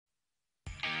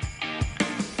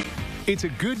It's a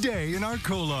good day in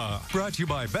Arcola. Brought to you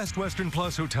by Best Western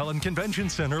Plus Hotel and Convention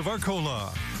Center of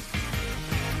Arcola.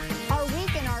 Our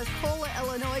week in Arcola,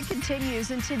 Illinois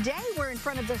continues, and today we're in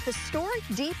front of the historic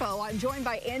depot. I'm joined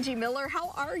by Angie Miller. How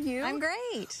are you? I'm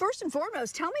great. First and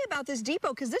foremost, tell me about this depot,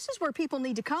 because this is where people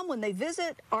need to come when they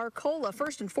visit Arcola,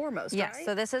 first and foremost, Yes, right?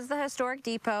 so this is the historic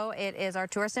depot. It is our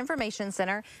tourist information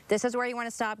center. This is where you want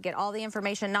to stop, get all the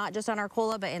information, not just on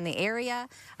Arcola, but in the area.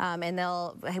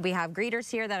 We have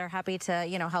greeters here that are happy to,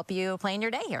 help you plan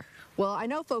your day here. Well, I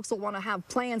know folks will want to have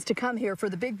plans to come here for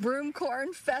the big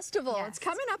Broomcorn Festival. Yes. It's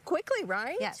coming up quickly,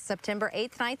 right? Yes, September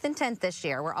 8th, 9th, and 10th this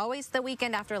year. We're always the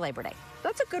weekend after Labor Day.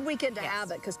 That's a good weekend to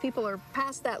have it, because people are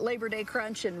past that Labor Day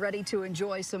crunch and ready to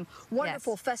enjoy some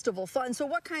wonderful festival fun. So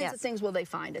what kinds of things will they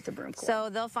find at the Broomcorn? So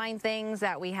they'll find things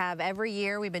that we have every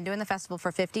year. We've been doing the festival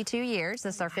for 52 years.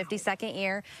 This is our 52nd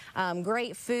year.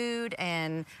 Great food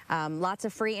and lots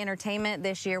of free entertainment.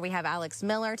 This year we have Alex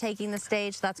Miller taking the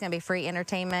stage. So that's going to be free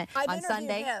entertainment on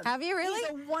Sunday. Him. Have you really?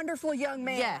 He's a wonderful young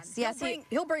man. Yes, yes.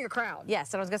 He'll bring a crowd.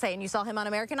 Yes, I was going to say, and you saw him on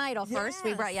American Idol first.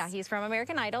 He's from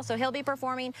American Idol, so he'll be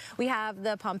performing. We have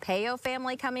the Pompeo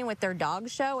family coming with their dog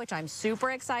show, which I'm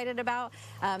super excited about.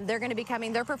 They're going to be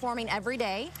coming. They're performing every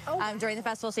day during the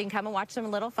festival, so you can come and watch some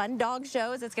little fun dog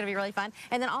shows. It's going to be really fun.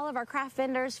 And then all of our craft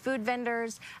vendors, food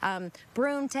vendors,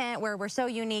 broom tent, where we're so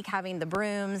unique having the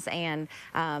brooms, and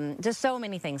just so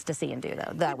many things to see and do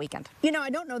that weekend. I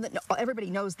don't know that everybody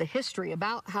knows the history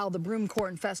about how the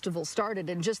Broomcorn Festival started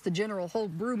and just the general whole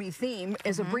broomy theme.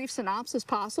 Is a brief synopsis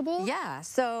possible? Yeah,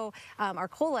 so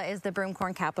Arcola is the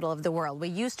broomcorn capital of the world. We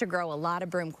used to grow a lot of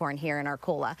broomcorn here in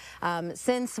Arcola.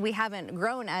 Since we haven't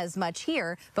grown as much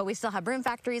here, but we still have broom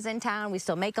factories in town. We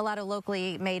still make a lot of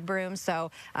locally made brooms, so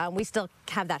we still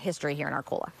have that history here in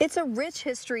Arcola. It's a rich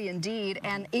history indeed,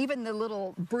 and even the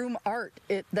little broom art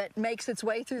that makes its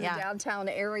way through the downtown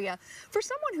area. For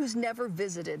someone who's never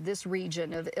visited this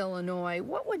region of Illinois,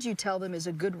 what would you tell them is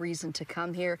a good reason to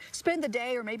come here, spend the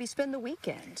day, or maybe spend the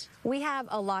weekend? We have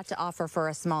a lot to offer for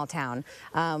a small town.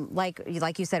 Like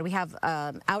you said, we have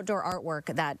outdoor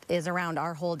artwork that is around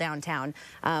our whole downtown.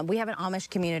 We have an Amish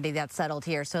community that's settled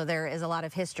here, so there is a lot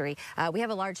of history. We have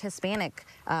a large Hispanic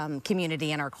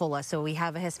community in Arcola, so we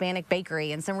have a Hispanic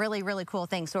bakery and some really, really cool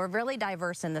things. So we're really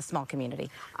diverse in this small community.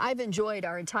 I've enjoyed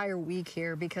our entire week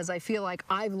here because I feel like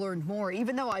I've learned more,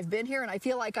 even though I've been here, and I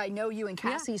feel like I know you and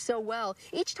Cassie so well.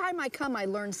 Each time I come, I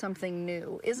learn something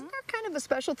new. Isn't that kind of a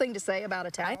special thing to say about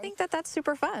a town? I think that's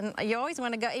super fun. You always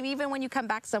want to go, even when you come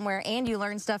back somewhere and you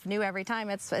learn stuff new every time,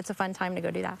 it's a fun time to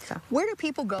go do that. So. Where do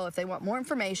people go if they want more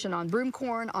information on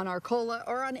Broomcorn, on Arcola,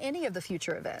 or on any of the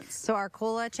future events? So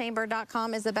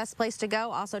arcolachamber.com is the best place to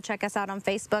go. Also check us out on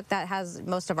Facebook. That has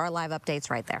most of our live updates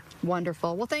right there.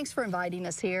 Wonderful. Well, thanks for inviting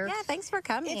us here. Yeah, thanks for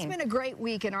coming. It's been a great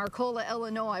week in Arcola,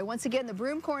 Illinois. Once again, the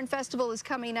Broomcorn Festival is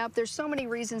coming up. There's so many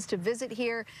reasons to visit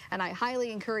here, and I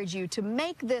highly encourage you to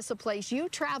make this a place you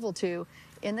travel to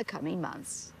in the coming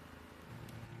months.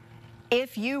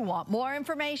 If you want more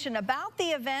information about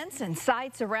the events and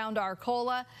sites around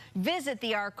Arcola, visit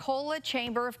the Arcola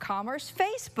Chamber of Commerce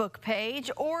Facebook page,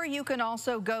 or you can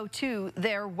also go to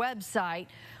their website.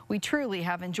 We truly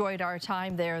have enjoyed our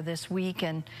time there this week,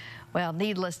 and, well,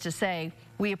 needless to say,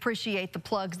 we appreciate the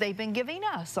plugs they've been giving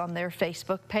us on their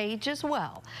Facebook page as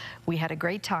well. We had a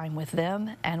great time with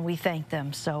them, and we thank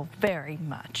them so very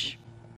much.